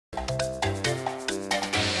Do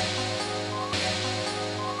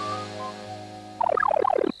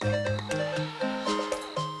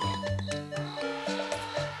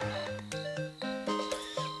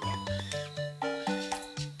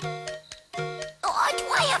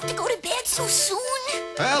I have to go to bed so soon?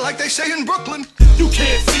 Well, like they say in Brooklyn. You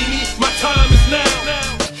can't see me, my time is now.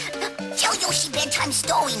 Tell Yoshi bedtime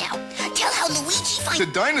story now. Tell how Luigi finds The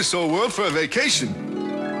dinosaur world for a vacation.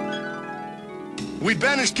 We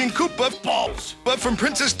banished King Koopa Balls. but from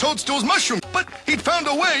Princess Toadstool's mushroom. But he'd found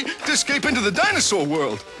a way to escape into the dinosaur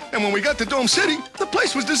world. And when we got to Dome City, the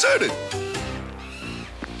place was deserted.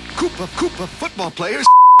 Koopa, football players,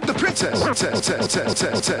 the princess.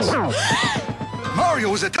 Mario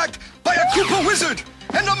was attacked by a Koopa wizard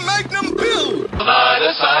and a Magnum Bill. By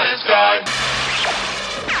the science guy.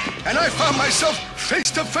 And I found myself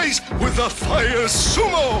face to face with a fire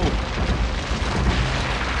sumo.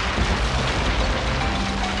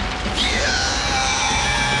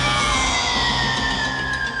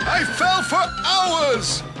 I fell for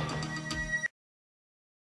hours.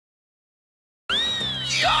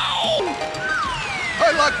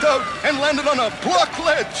 I locked out and landed on a block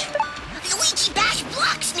ledge. Luigi bash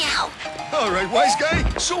blocks now. All right, wise guy,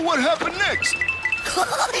 so what happened next?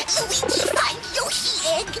 Luigi find Yoshi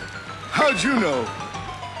egg. How'd you know?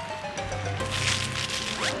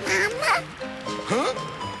 Huh?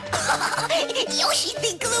 Yoshi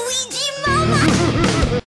think Luigi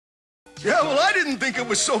mama. Yeah, well, I didn't think it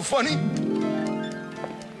was so funny.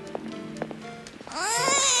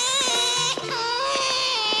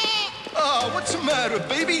 Oh, what's the matter,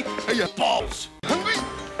 baby? Are you Balls. hungry?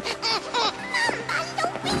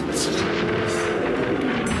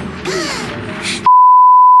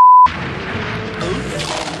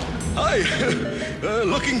 Hi.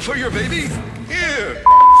 Looking for your baby?